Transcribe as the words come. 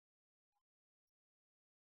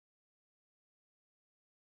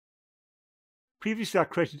Previously I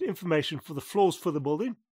created information for the floors for the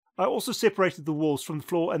building. I also separated the walls from the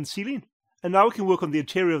floor and the ceiling. And now we can work on the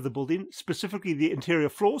interior of the building, specifically the interior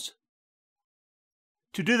floors.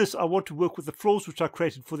 To do this, I want to work with the floors which I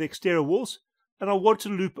created for the exterior walls, and I want to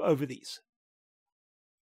loop over these.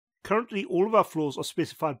 Currently, all of our floors are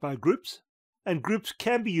specified by groups, and groups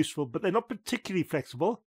can be useful, but they're not particularly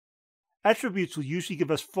flexible. Attributes will usually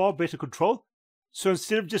give us far better control, so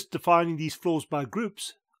instead of just defining these floors by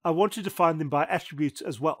groups, I want to define them by attributes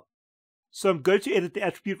as well. So I'm going to edit the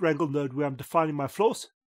attribute wrangle node where I'm defining my floors.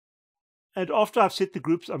 And after I've set the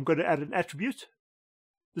groups, I'm going to add an attribute.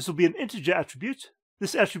 This will be an integer attribute.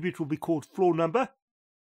 This attribute will be called floor number.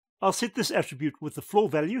 I'll set this attribute with the floor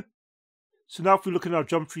value. So now if we look in our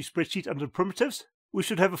geometry spreadsheet under primitives, we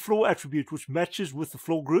should have a floor attribute which matches with the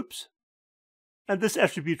floor groups. And this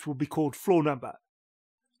attribute will be called floor number.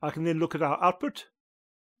 I can then look at our output.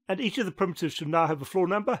 And each of the primitives should now have a floor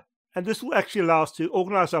number. And this will actually allow us to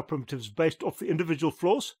organize our primitives based off the individual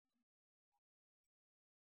floors.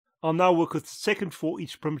 I'll now work with the second for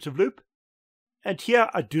each primitive loop. And here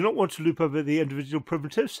I do not want to loop over the individual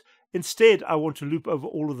primitives. Instead, I want to loop over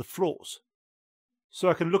all of the floors. So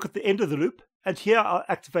I can look at the end of the loop, and here I'll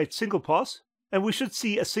activate single pass, and we should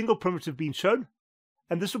see a single primitive being shown.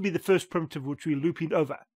 And this will be the first primitive which we're looping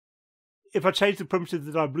over. If I change the primitive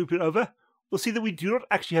that I'm looping over, we'll see that we do not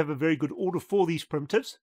actually have a very good order for these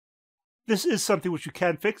primitives. This is something which you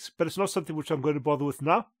can fix, but it's not something which I'm going to bother with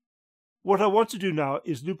now. What I want to do now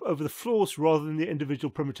is loop over the floors rather than the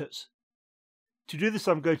individual primitives. To do this,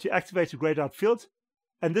 I'm going to activate a grayed out field,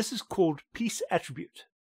 and this is called piece attribute.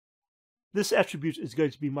 This attribute is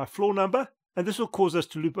going to be my floor number, and this will cause us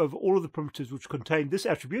to loop over all of the primitives which contain this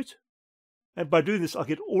attribute. And by doing this, I'll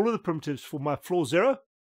get all of the primitives for my floor 0.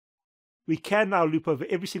 We can now loop over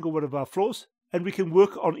every single one of our floors, and we can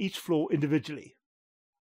work on each floor individually.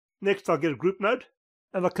 Next, I'll get a group node,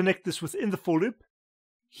 and I'll connect this within the for loop.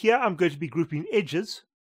 Here I'm going to be grouping edges.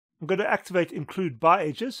 I'm going to activate include by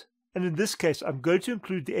edges, and in this case I'm going to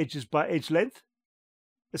include the edges by edge length.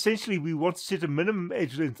 Essentially, we want to set a minimum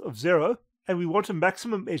edge length of 0, and we want a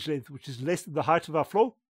maximum edge length which is less than the height of our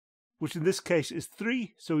floor, which in this case is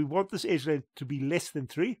 3, so we want this edge length to be less than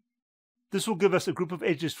 3. This will give us a group of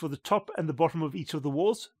edges for the top and the bottom of each of the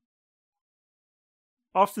walls.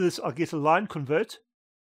 After this, I'll get a line convert.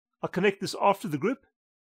 I'll connect this after the group.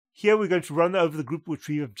 Here we're going to run over the group which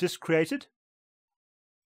we have just created.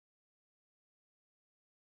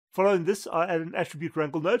 Following this, I'll add an attribute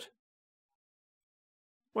wrangle node.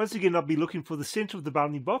 Once again, I'll be looking for the center of the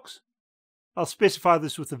bounding box. I'll specify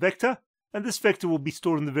this with a vector, and this vector will be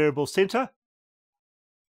stored in the variable center.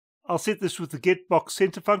 I'll set this with the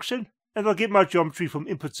getBoxCenter function, and I'll get my geometry from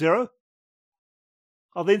input 0.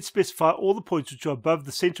 I'll then specify all the points which are above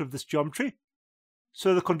the center of this geometry.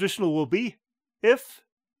 So the conditional will be if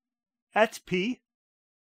at P,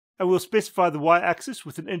 and we'll specify the y-axis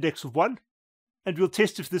with an index of 1, and we'll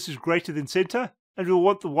test if this is greater than center, and we'll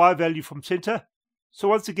want the y value from center. So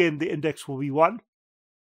once again, the index will be 1.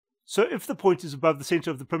 So if the point is above the center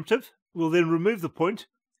of the primitive, we'll then remove the point,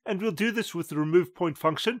 and we'll do this with the remove point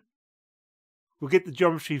function. We'll get the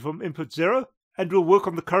geometry from input 0, and we'll work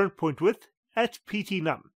on the current point width at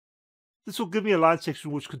ptnum. This will give me a line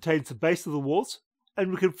section which contains the base of the walls, and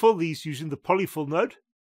we can fill these using the polyfill node.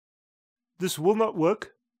 This will not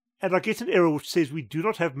work, and I get an error which says we do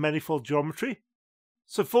not have manifold geometry.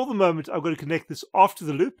 So for the moment, I'm going to connect this after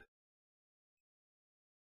the loop.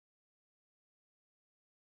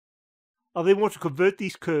 I then want to convert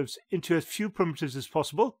these curves into as few primitives as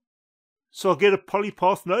possible. So I'll get a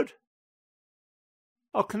polypath node.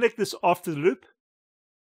 I'll connect this after the loop.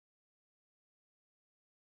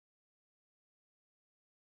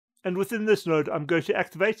 And within this node, I'm going to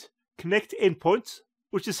activate connect endpoints,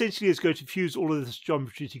 which essentially is going to fuse all of this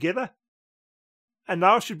geometry together. And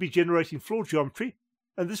now I should be generating floor geometry,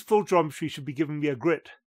 and this floor geometry should be giving me a grid.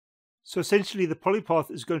 So essentially the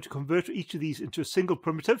polypath is going to convert each of these into a single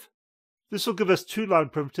primitive. This will give us 2 line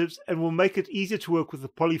primitives and will make it easier to work with the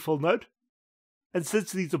polyfill node. And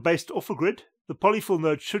since these are based off a grid, the polyfill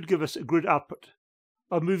node should give us a grid output.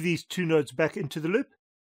 I'll move these 2 nodes back into the loop.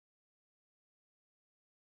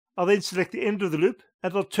 I'll then select the end of the loop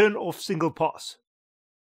and I'll turn off single pass.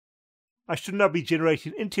 I should now be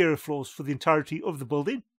generating interior floors for the entirety of the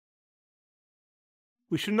building.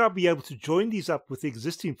 We should now be able to join these up with the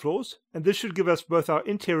existing floors, and this should give us both our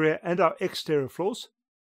interior and our exterior floors.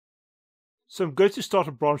 So I'm going to start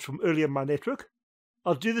a branch from earlier in my network.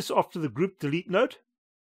 I'll do this after the group delete node.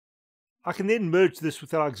 I can then merge this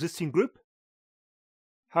with our existing group.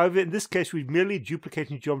 However, in this case, we're merely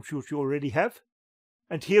duplicating geometry which we already have.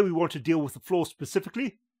 And here we want to deal with the floor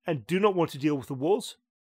specifically. and do not want to deal with the walls.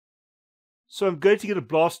 So I'm going to get a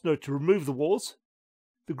blast node to remove the walls.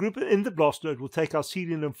 The group in the blast node will take our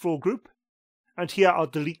ceiling and floor group, and here I'll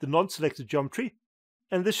delete the non-selected geometry,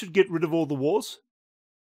 and this should get rid of all the walls.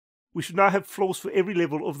 We should now have floors for every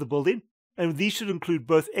level of the building, and these should include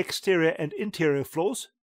both exterior and interior floors.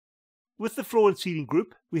 With the floor and ceiling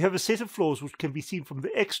group, we have a set of floors which can be seen from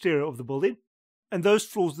the exterior of the building, and those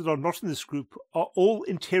floors that are not in this group are all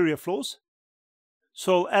interior floors.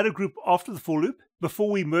 So I'll add a group after the for loop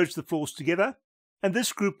before we merge the floors together, and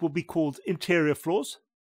this group will be called interior floors.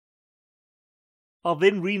 I'll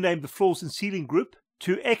then rename the floors and ceiling group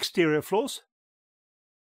to exterior floors.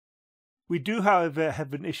 We do, however,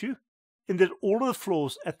 have an issue in that all of the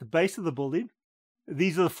floors at the base of the building,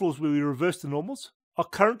 these are the floors where we reverse the normals, are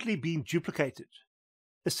currently being duplicated.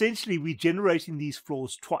 Essentially, we're generating these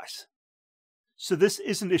floors twice. So this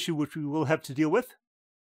is an issue which we will have to deal with.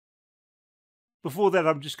 Before that,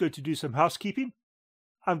 I'm just going to do some housekeeping.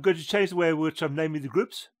 I'm going to change the way in which I'm naming the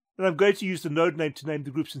groups, and I'm going to use the node name to name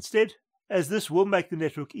the groups instead, as this will make the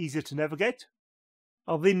network easier to navigate.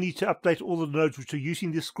 I'll then need to update all the nodes which are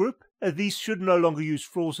using this group, as these should no longer use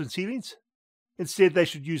floors and ceilings. Instead, they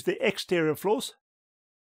should use the exterior floors.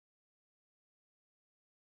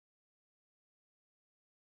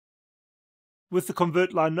 With the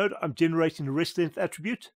convert line node, I'm generating a rest length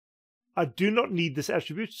attribute. I do not need this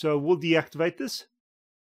attribute, so I will deactivate this.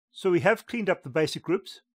 So we have cleaned up the basic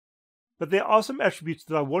groups, but there are some attributes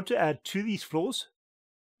that I want to add to these floors.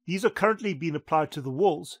 These are currently being applied to the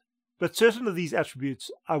walls, but certain of these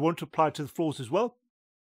attributes I want to apply to the floors as well.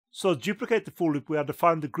 So I'll duplicate the for loop where I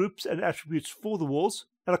define the groups and attributes for the walls,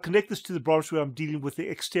 and I'll connect this to the branch where I'm dealing with the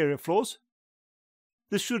exterior floors.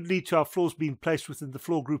 This should lead to our floors being placed within the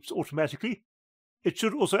floor groups automatically. It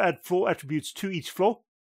should also add floor attributes to each floor.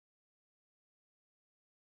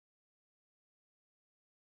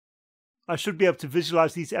 I should be able to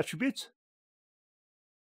visualize these attributes.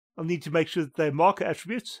 I'll need to make sure that they're marker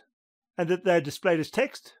attributes and that they're displayed as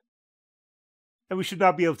text. And we should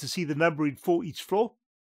now be able to see the numbering for each floor.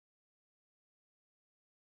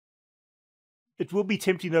 It will be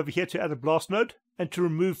tempting over here to add a blast node and to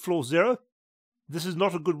remove floor 0. This is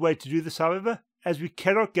not a good way to do this, however, as we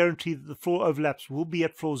cannot guarantee that the floor overlaps will be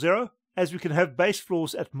at floor 0, as we can have base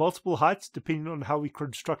floors at multiple heights depending on how we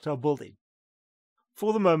construct our building.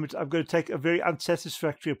 For the moment, I'm going to take a very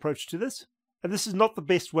unsatisfactory approach to this, and this is not the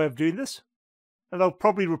best way of doing this, and I'll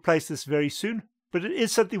probably replace this very soon, but it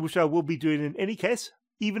is something which I will be doing in any case,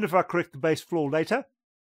 even if I correct the base floor later.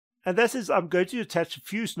 And that is, I'm going to attach a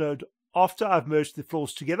fuse node after I've merged the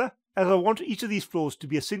floors together, as I want each of these floors to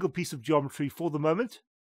be a single piece of geometry for the moment,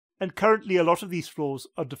 and currently a lot of these floors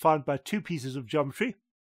are defined by 2 pieces of geometry.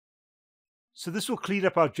 So this will clean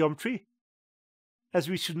up our geometry, as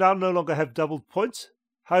we should now no longer have doubled points.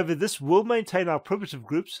 However, this will maintain our primitive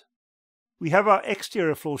groups. We have our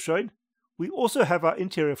exterior floors shown. We also have our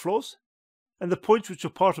interior floors, and the points which are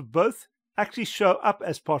part of both actually show up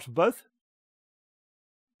as part of both.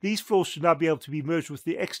 These floors should now be able to be merged with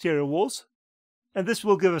the exterior walls, and this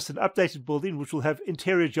will give us an updated building which will have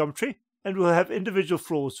interior geometry, and will have individual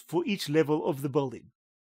floors for each level of the building.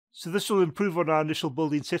 So this will improve on our initial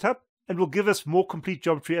building setup, and will give us more complete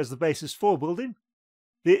geometry as the basis for a building.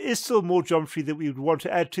 There is still more geometry that we would want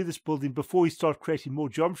to add to this building before we start creating more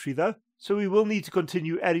geometry though, so we will need to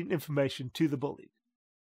continue adding information to the building.